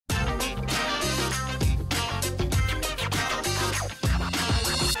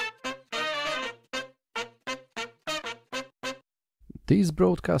This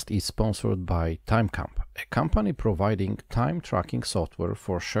broadcast is sponsored by TimeCamp, a company providing time tracking software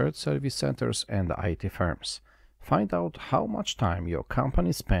for shared service centers and IT firms. Find out how much time your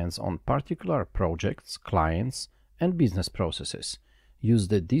company spends on particular projects, clients, and business processes. Use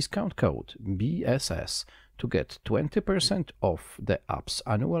the discount code BSS to get 20% off the app's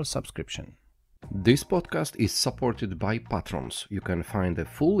annual subscription. This podcast is supported by patrons. You can find a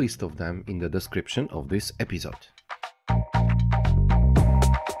full list of them in the description of this episode.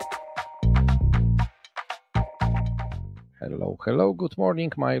 Hello, good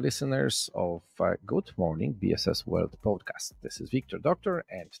morning, my listeners of Good Morning BSS World Podcast. This is Wiktor, Doktor,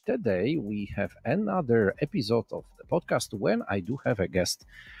 and today we have another episode of the podcast when I do have a guest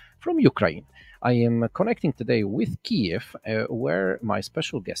from Ukraine. I am connecting today with Kiev, where my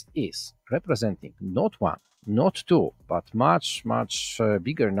special guest is representing not one, not two, but much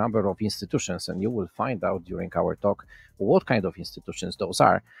bigger number of institutions, and you will find out during our talk what kind of institutions those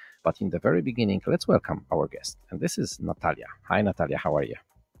are. But in the very beginning, let's welcome our guest. And this is Nataliya. Hi, Nataliya. How are you?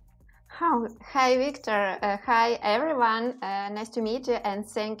 Hi, Wiktor. Hi, everyone. Nice to meet you. And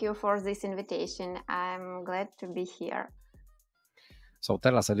thank you for this invitation. I'm glad to be here. So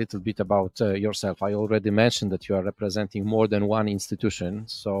tell us a little bit about yourself. I already mentioned that you are representing more than one institution.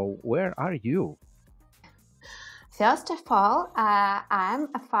 So where are you? First of all, I'm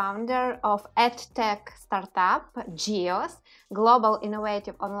a founder of EdTech startup, GIOS, Global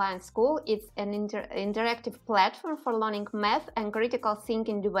Innovative Online School. It's an interactive platform for learning math and critical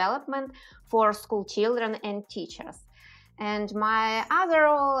thinking development for school children and teachers. And my other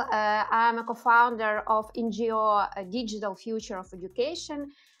role, I'm a co-founder of NGO Digital Future of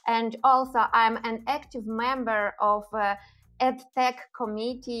Education, and also I'm an active member of EdTech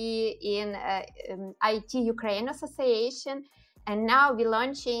committee in IT Ukraine Association, and now we're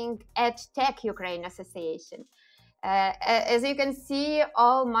launching EdTech Ukraine Association. As you can see,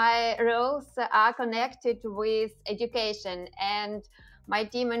 all my roles are connected with education, and my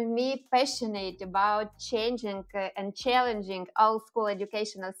team and me passionate about changing and challenging our school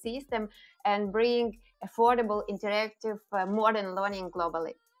educational system and bring affordable, interactive, modern learning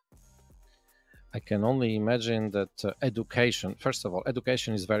globally. I can only imagine that education, first of all,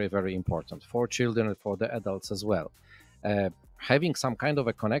 education is very, very important for children and for the adults as well. Having some kind of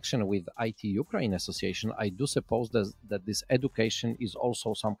a connection with IT Ukraine Association, I do suppose that this education is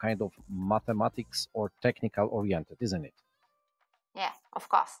also some kind of mathematics or technical oriented, isn't it? Yeah, of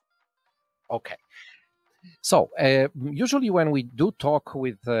course. Okay. So usually when we do talk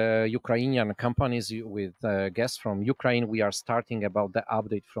with Ukrainian companies, with guests from Ukraine, we are starting about the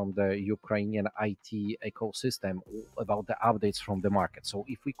update from the Ukrainian IT ecosystem, about the updates from the market. So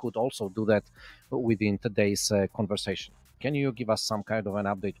if we could also do that within today's conversation, can you give us some kind of an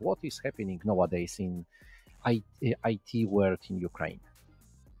update? What is happening nowadays in IT world in Ukraine?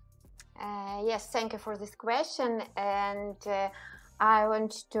 Yes, thank you for this question. And I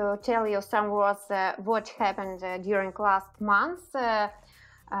want to tell you some words what happened during last month.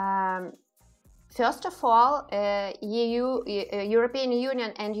 First of all, European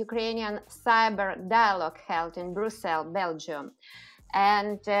Union and Ukrainian cyber dialogue held in Brussels, Belgium.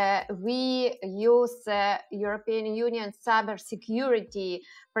 And we use European Union cyber security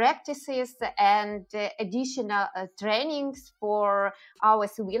practices and additional trainings for our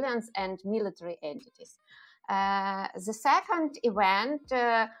civilians and military entities. The second event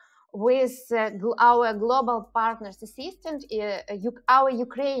with our global partners assistant, our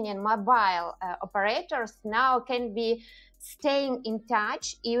Ukrainian mobile operators now can be staying in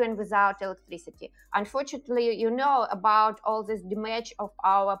touch even without electricity. Unfortunately, you know about all this damage of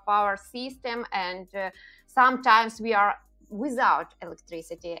our power system, and sometimes we are without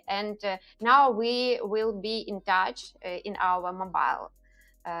electricity. And now we will be in touch in our mobile.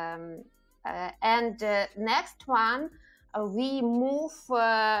 Next one, we move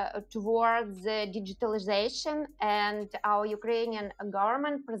towards digitalization, and our Ukrainian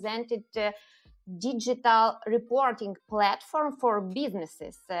government presented digital reporting platform for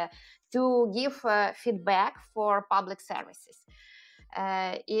businesses to give feedback for public services.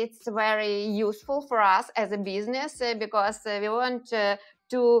 It's very useful for us as a business because we want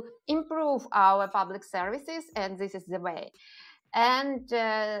to improve our public services, and this is the way. And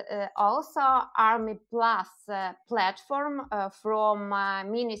also Army Plus platform from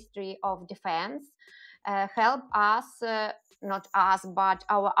Ministry of Defense help us, not us, but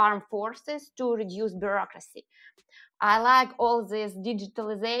our armed forces to reduce bureaucracy. I like all this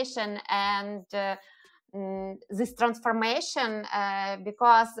digitalization and this transformation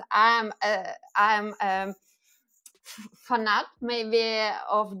because I'm fanat maybe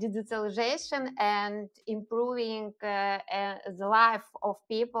of digitalization and improving the life of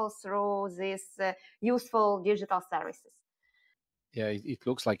people through these useful digital services. Yeah, it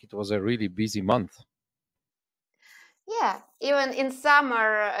looks like it was a really busy month. Yeah, even in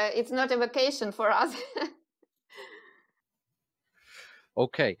summer, it's not a vacation for us.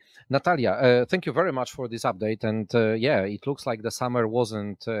 Okay, Natalia, thank you very much for this update. And yeah, it looks like the summer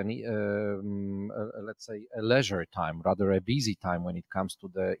wasn't, let's say, a leisure time, rather a busy time when it comes to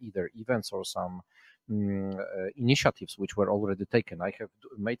the either events or some initiatives which were already taken. I have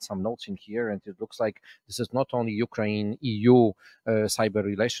made some notes in here, and it looks like this is not only Ukraine EU cyber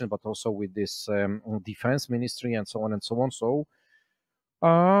relations, but also with this defense ministry and so on and so on. So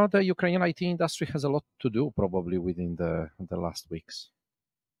the Ukrainian IT industry has a lot to do probably within the last weeks.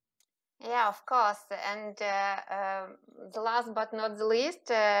 Yeah, of course. And the last but not the least,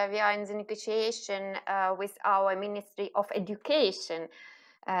 we are in the negotiation with our Ministry of Education,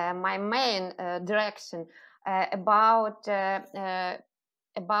 my main direction, about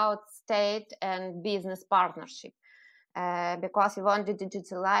state and business partnership, because we want to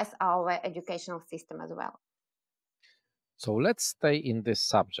digitalize our educational system as well. So let's stay in this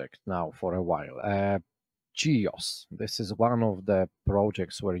subject now for a while. GIOS, this is one of the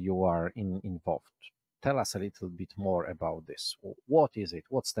projects where you are involved. Tell us a little bit more about this. What is it?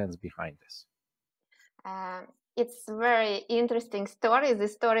 What stands behind this? It's a very interesting story.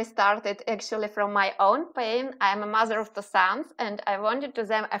 This story started actually from my own pain. I'm a mother of two sons, and I wanted to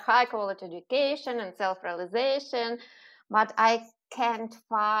them a high quality education and self-realization, but I can't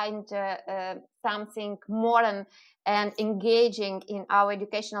find something modern and engaging in our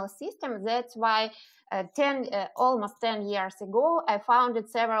educational system. That's why almost 10 years ago, I founded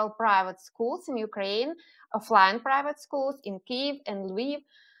several private schools in Ukraine, offline private schools in Kyiv and Lviv.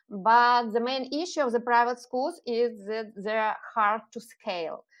 But the main issue of the private schools is that they're hard to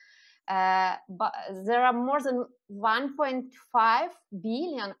scale. But there are more than 1.5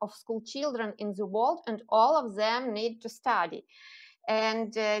 billion of school children in the world, and all of them need to study.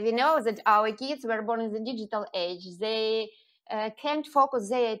 And we know that our kids were born in the digital age. They can't focus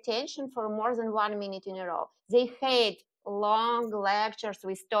their attention for more than 1 minute in a row. They hate long lectures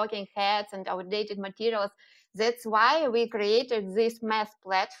with talking heads and outdated materials. That's why we created this math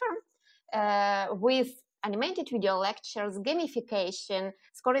platform with animated video lectures, gamification,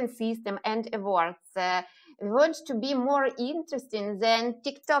 scoring system, and awards. We want to be more interesting than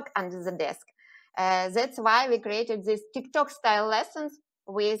TikTok under the desk. That's why we created these TikTok-style lessons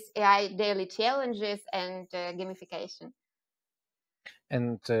with AI daily challenges and gamification.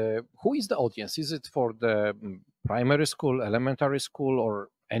 And who is the audience? Is it for the primary school, elementary school, or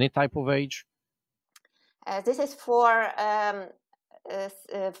any type of age? This is for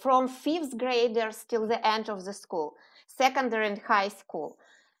from fifth graders till the end of the school, secondary and high school,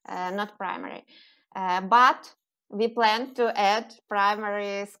 not primary. But we plan to add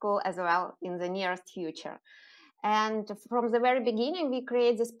primary school as well in the nearest future. And from the very beginning, we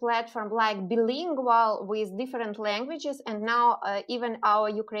create this platform like bilingual with different languages. And now even our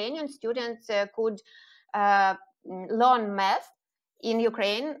Ukrainian students could learn math in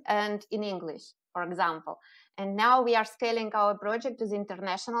Ukraine and in English, for example. And now we are scaling our project to the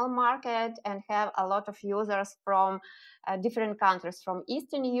international market and have a lot of users from different countries, from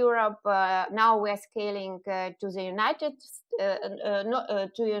Eastern Europe. Now we are scaling to the United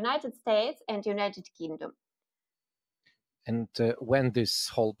States and United Kingdom. And when this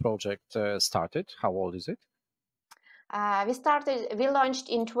whole project started, how old is it? We launched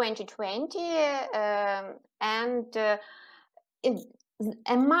in 2020, and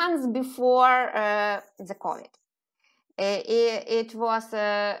a month before the COVID. It was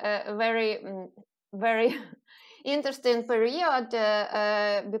a very interesting period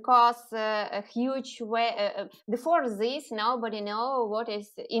because a huge way before this nobody know what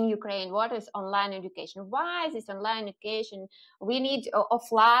is in Ukraine, what is online education, why is this online education, we need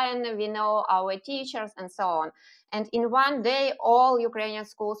offline, we know our teachers and so on. And in one day all Ukrainian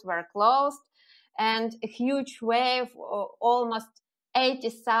schools were closed, and a huge wave, almost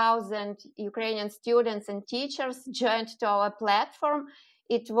 80,000 Ukrainian students and teachers joined to our platform.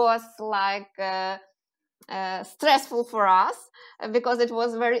 It was like stressful for us because it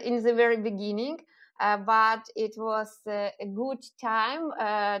was in the very beginning, but it was a good time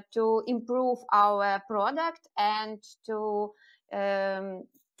to improve our product and to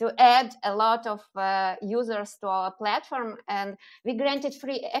add a lot of users to our platform. And we granted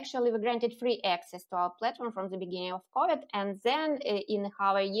free access to our platform from the beginning of COVID, and then in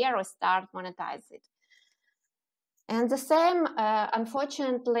our year we start monetize it. And the same,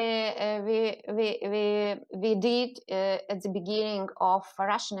 unfortunately, we did at the beginning of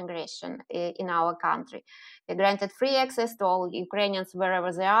Russian aggression in our country. We granted free access to all Ukrainians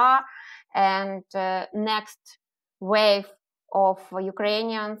wherever they are, and next wave of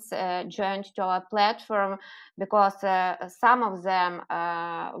Ukrainians joined to our platform because some of them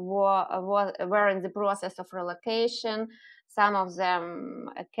were in the process of relocation. Some of them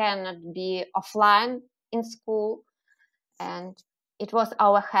cannot be offline in school. And it was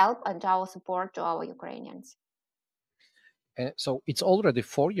our help and our support to our Ukrainians. And so it's already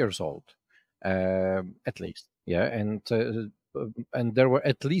 4 years old, at least, yeah. And there were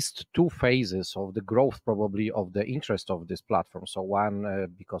at least two phases of the growth, probably, of the interest of this platform. So one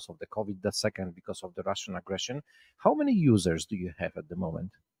because of the COVID, the second because of the Russian aggression. How many users do you have at the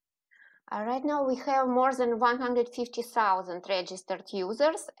moment? Right now we have more than 150,000 registered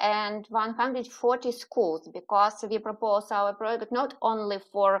users and 140 schools, because we propose our product not only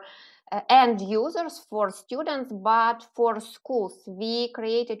for end users, for students, but for schools. We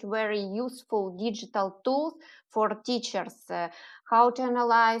created very useful digital tools for teachers, how to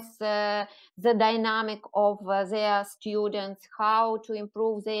analyze the dynamic of their students, how to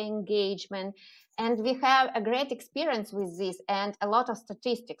improve their engagement. And we have a great experience with this and a lot of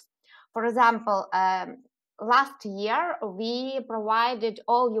statistics. For example, last year we provided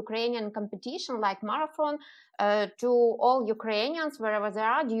all Ukrainian competition like marathon to all Ukrainians wherever they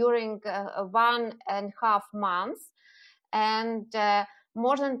are during 1.5 months, and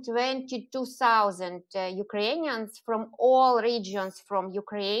more than 22,000 Ukrainians from all regions from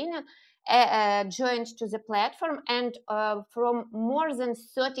Ukraine joined to the platform, and from more than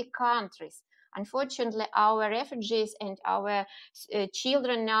 30 countries. Unfortunately, our refugees and our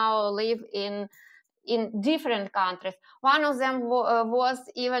children now live in different countries. One of them was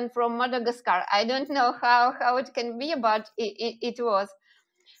even from Madagascar. I don't know how it can be, but it was.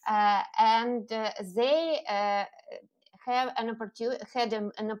 And they had an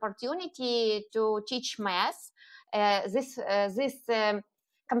opportunity to teach math. This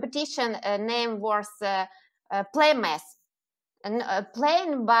competition name was Play Math. And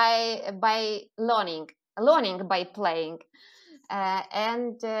playing by learning by playing,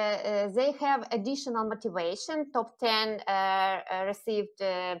 and they have additional motivation. Top 10 received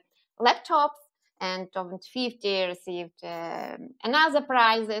laptops, and top 50 received another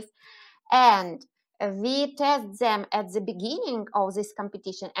prizes. And we test them at the beginning of this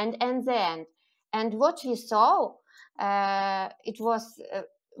competition and at the end. And what we saw, it was a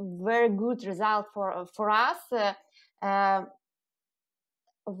very good result for us.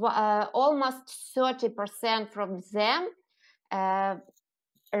 Almost 30% from them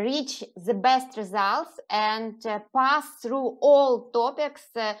reach the best results and pass through all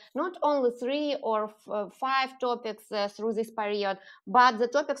topics, not only 3 or 5 topics through this period, but the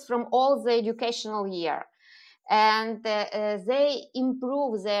topics from all the educational year. And they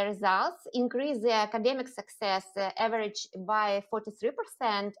improve their results, increase their academic success average by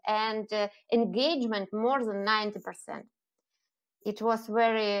 43%, and engagement more than 90%. It was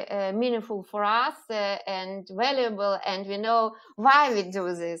very meaningful for us and valuable, and we know why we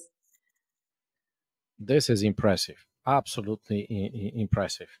do this. This is impressive, absolutely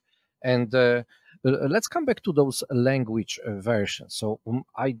impressive. And let's come back to those language versions. So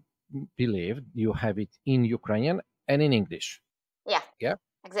I believe you have it in Ukrainian and in English. Yeah, Yeah,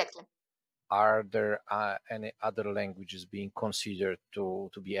 exactly. Are there any other languages being considered to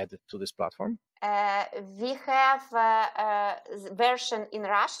be added to this platform? We have a version in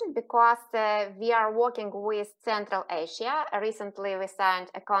Russian because we are working with Central Asia. Recently, we signed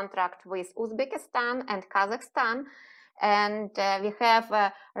a contract with Uzbekistan and Kazakhstan, and we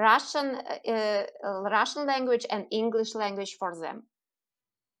have Russian language and English language for them.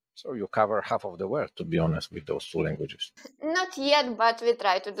 So you cover half of the world, to be honest, with those two languages. Not yet, but we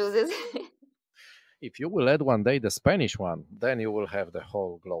try to do this. If you will add one day the Spanish one, then you will have the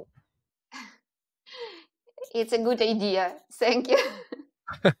whole globe. It's a good idea. Thank you.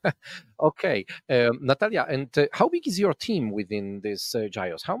 Okay, Nataliya, and how big is your team within this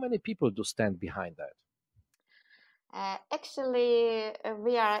GIOS? How many people do stand behind that? Actually,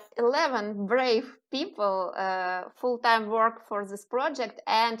 we are 11 brave people full-time work for this project,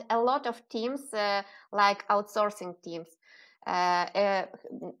 and a lot of teams like outsourcing teams.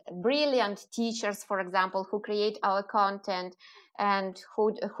 Brilliant teachers, for example, who create our content and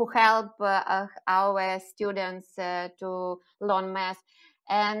who help our students to learn math,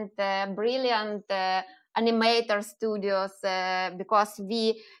 and brilliant animator studios, because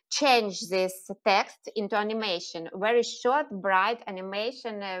we change this text into animation, very short, bright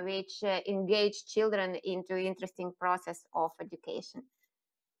animation, which engage children into interesting process of education.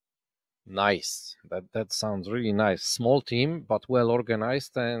 Nice. That sounds really nice. Small team, but well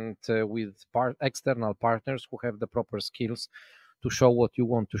organized, and with external partners who have the proper skills to show what you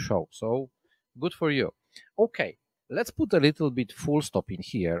want to show. So good for you. Okay, let's put a little bit full stop in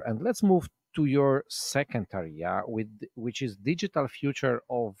here, and let's move to your second area, which is digital future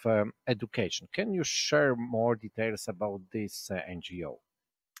of education. Can you share more details about this NGO?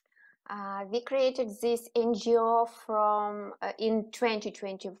 We created this NGO from in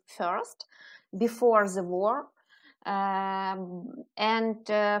 2021, before the war. And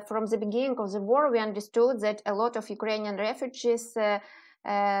from the beginning of the war, we understood that a lot of Ukrainian refugees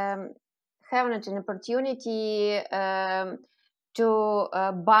have not an opportunity to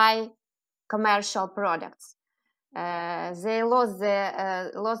buy commercial products. They lost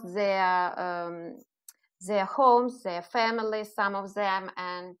their homes, their families, some of them,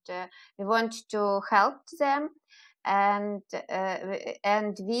 and we want to help them. And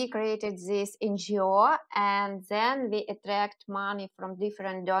we created this NGO, and then we attract money from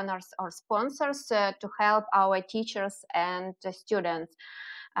different donors or sponsors to help our teachers and students.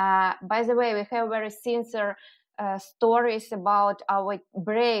 By the way, we have very sincere stories about our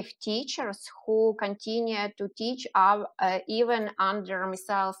brave teachers who continue to teach even under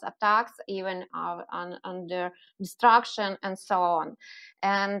missiles attacks, even under destruction, and so on.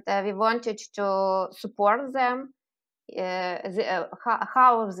 And we wanted to support them.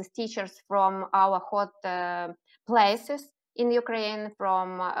 How the teachers from our hot places in Ukraine,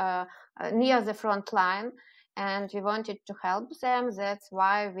 from near the front line, and we wanted to help them. That's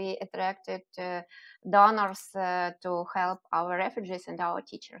why we attracted donors to help our refugees and our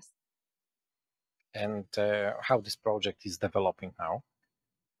teachers. And how this project is developing now?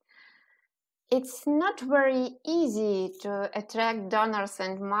 It's not very easy to attract donors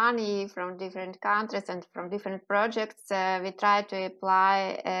and money from different countries and from different projects. We try to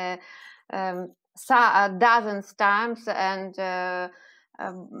apply dozens times, and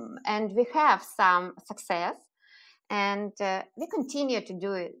we have some success. And we continue to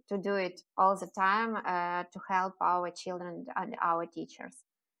do it all the time to help our children and our teachers.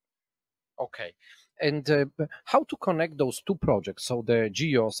 Okay. And how to connect those two projects, so the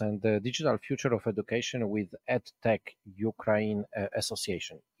GIOS and the Digital Future of Education, with EdTech Ukraine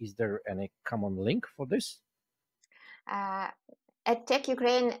Association? Is there any common link for this? EdTech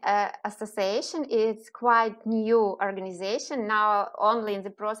Ukraine Association is quite new organization, now only in the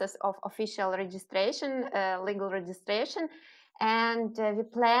process of official registration, legal registration, and we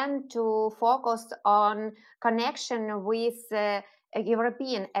plan to focus on connection with a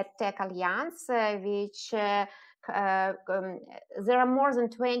European EdTech Alliance, which there are more than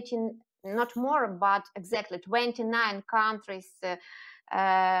 20, not more, but exactly 29 countries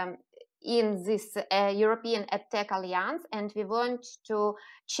in this European EdTech Alliance, and we want to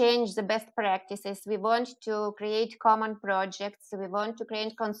change the best practices. We want to create common projects. We want to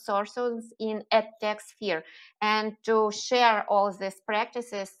create consortiums in EdTech sphere and to share all these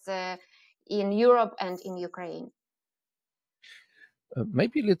practices in Europe and in Ukraine.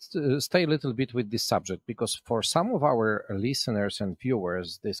 Maybe let's stay a little bit with this subject, because for some of our listeners and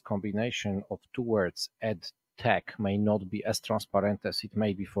viewers, this combination of two words, EdTech, may not be as transparent as it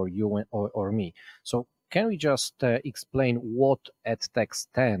may be for you or me. So can we just explain what EdTech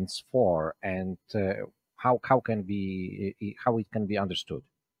stands for, and how it can be understood?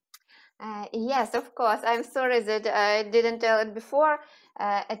 Yes, of course. I'm sorry that I didn't tell it before.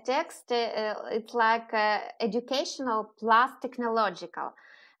 A text, it's like educational plus technological.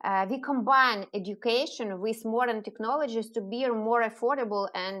 We combine education with modern technologies to be more affordable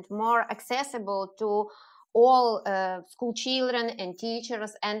and more accessible to all school children and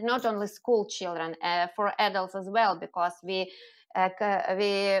teachers, and not only school children, for adults as well, because we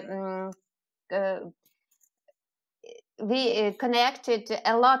connected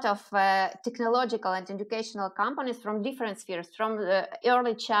a lot of technological and educational companies from different spheres, from the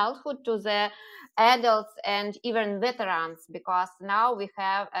early childhood to the adults and even veterans, because now we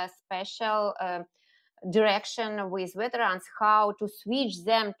have a special direction with veterans, how to switch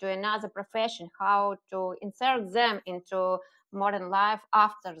them to another profession, how to insert them into modern life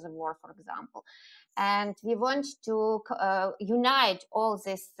after the war, for example. And we want to unite all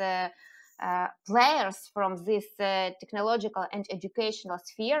these players from this technological and educational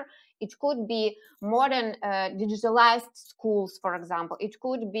sphere. It could be modern digitalized schools, for example. It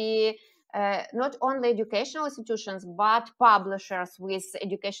could be not only educational institutions, but publishers with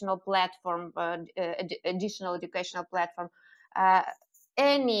educational platform, additional educational platform,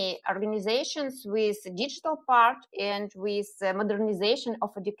 any organizations with digital part and with modernization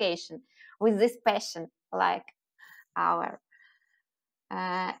of education, with this passion like our.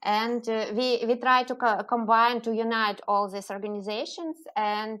 We try to combine, to unite all these organizations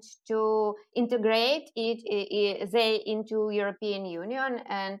and to integrate they into European Union,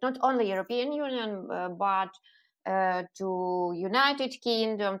 and not only European Union, but to United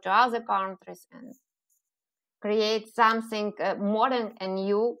Kingdom, to other countries, and create something modern and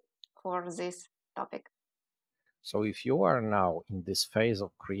new for this topic. So if you are now in this phase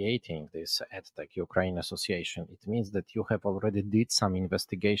of creating this EdTech Ukraine Association, it means that you have already did some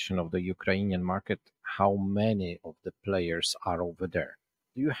investigation of the Ukrainian market, how many of the players are over there.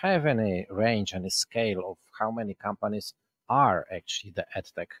 Do you have any range, any scale of how many companies are actually the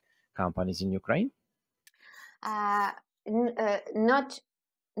EdTech companies in Ukraine?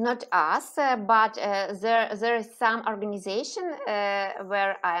 Not us, but there is some organization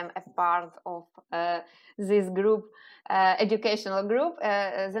where I'm a part of this group, educational group.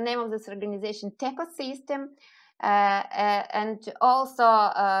 The name of this organization, Tech Ecosystem, and also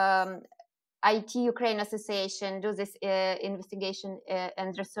IT Ukraine Association do this investigation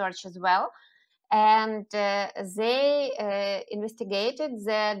and research as well. And they investigated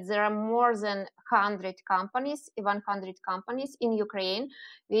that there are more than 100 companies in Ukraine,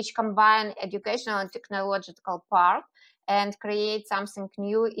 which combine educational and technological part and create something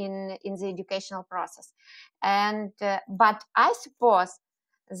new in the educational process. And but I suppose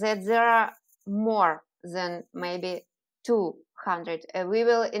that there are more than maybe 200. We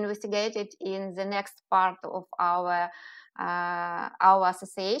will investigate it in the next part of our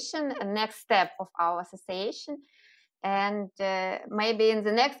association, next step of our association. And maybe in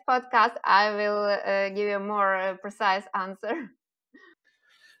the next podcast, I will give you a more precise answer.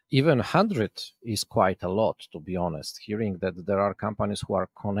 Even 100 is quite a lot, to be honest. Hearing that there are companies who are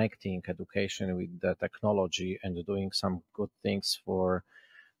connecting education with the technology and doing some good things for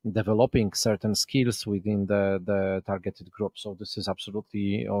developing certain skills within the targeted group. So this is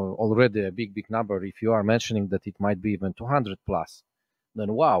absolutely already a big number. If you are mentioning that it might be even 200 plus,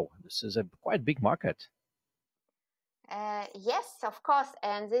 then wow, this is a quite big market. Yes, of course,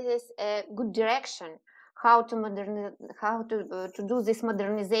 and this is a good direction. How to do this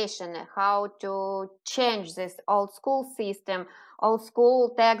modernization, how to change this old school system, old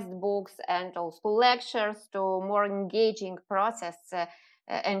school textbooks and old school lectures to more engaging process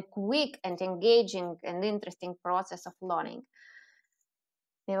and quick and engaging and interesting process of learning.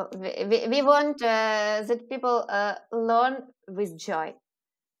 We want that people learn with joy.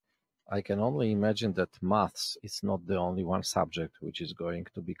 I can only imagine that maths is not the only one subject which is going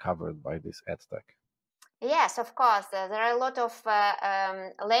to be covered by this EdTech. Yes, of course. There are a lot of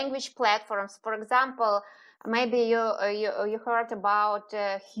language platforms. For example, maybe you heard about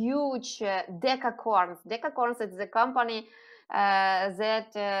huge Decacorns. Decacorns is the company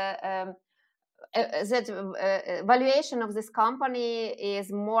that valuation of this company is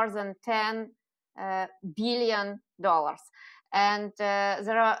more than $10 billion. And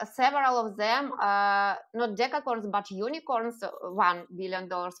there are several of them, not decacorns, but unicorns, $1 billion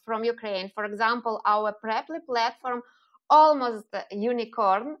from Ukraine. For example, our Preply platform, almost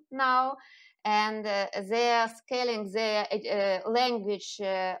unicorn now, and they are scaling their language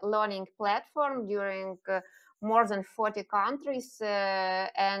learning platform during more than 40 countries,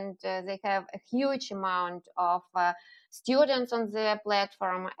 and they have a huge amount of students on their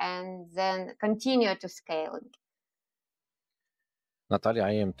platform, and then continue to scale it. Natalia,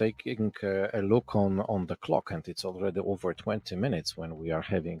 I am taking a look on the clock, and it's already over 20 minutes when we are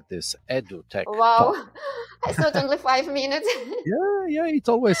having this EduTech Wow, talk. I thought only 5 minutes. Yeah, it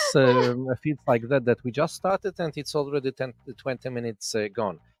always feels like that we just started and it's already 20 minutes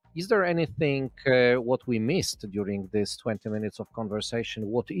gone. Is there anything what we missed during this 20 minutes of conversation?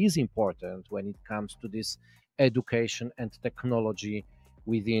 What is important when it comes to this education and technology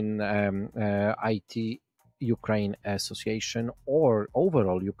within IT Ukraine Association or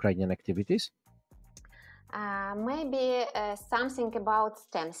overall Ukrainian activities? Maybe something about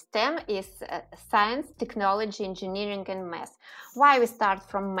STEM. STEM is science, technology, engineering, and math. Why we start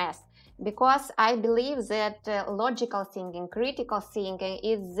from math? Because I believe that logical thinking, critical thinking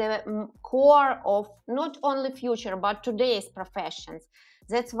is the core of not only future, but today's professions.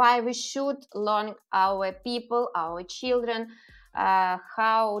 That's why we should learn our people, our children,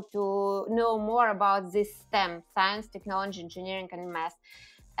 how to know more about this STEM, science, technology, engineering, and math.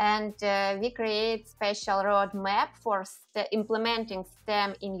 And we create special roadmap for implementing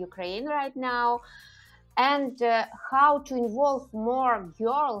STEM in Ukraine right now, and how to involve more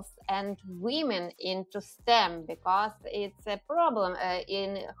girls and women into STEM, because it's a problem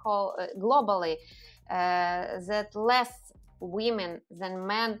globally that less women than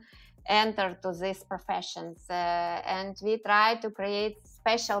men enter to these professions, and we try to create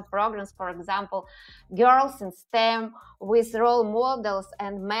special programs, for example, girls in STEM, with role models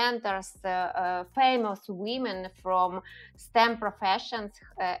and mentors, famous women from STEM professions,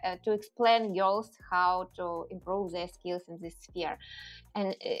 to explain girls how to improve their skills in this sphere.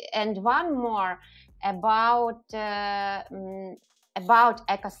 And one more about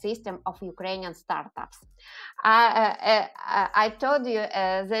ecosystem of Ukrainian startups. I told you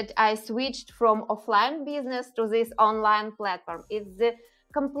that I switched from offline business to this online platform. It's a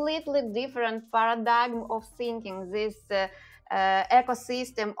completely different paradigm of thinking, this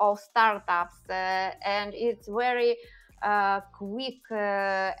ecosystem of startups, and it's very quick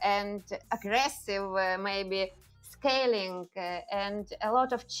and aggressive, maybe scaling, and a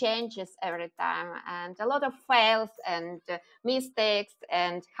lot of changes every time, and a lot of fails and mistakes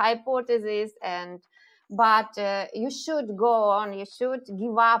and hypotheses, but you should go on, you should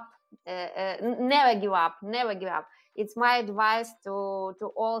give up, never give up, never give up. It's my advice to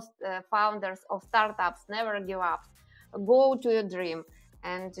all founders of startups: never give up, go to your dream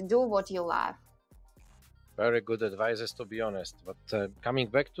and do what you love. Very good advices, to be honest. But coming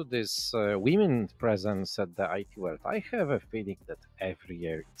back to this women presence at the IT world, I have a feeling that every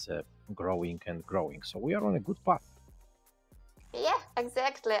year it's growing and growing. So we are on a good path. Yeah,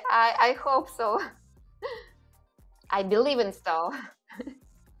 exactly. I hope so. I believe in so.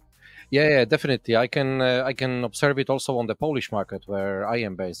 Yeah, definitely. I can observe it also on the Polish market where I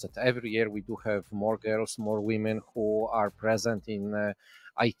am based. That every year we do have more girls, more women who are present in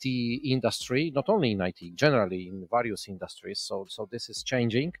IT industry, not only in IT, generally in various industries. So this is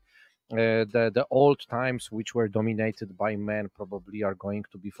changing. The old times which were dominated by men probably are going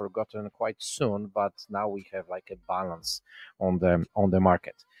to be forgotten quite soon. But now we have like a balance on the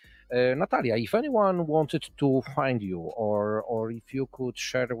market. Nataliya, if anyone wanted to find you, or if you could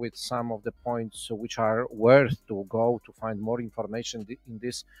share with some of the points which are worth to go to find more information in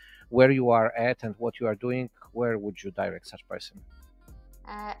this, where you are at and what you are doing, where would you direct such person?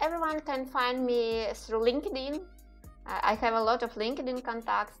 Everyone can find me through LinkedIn. I have a lot of LinkedIn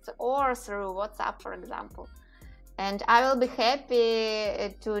contacts, or through WhatsApp, for example. And I will be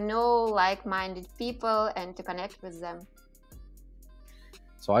happy to know like-minded people and to connect with them.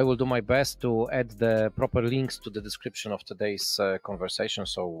 So I will do my best to add the proper links to the description of today's conversation,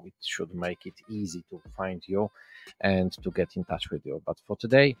 so it should make it easy to find you and to get in touch with you. But for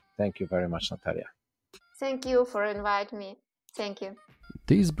today, thank you very much, Nataliya. Thank you for inviting me. Thank you.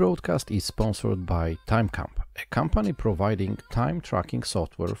 This broadcast is sponsored by TimeCamp, a company providing time tracking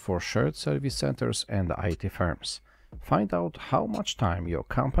software for shared service centers and IT firms. Find out how much time your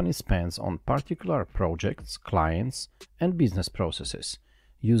company spends on particular projects, clients, and business processes.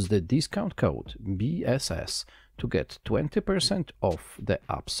 Use the discount code BSS to get 20% off the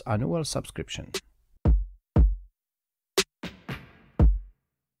app's annual subscription.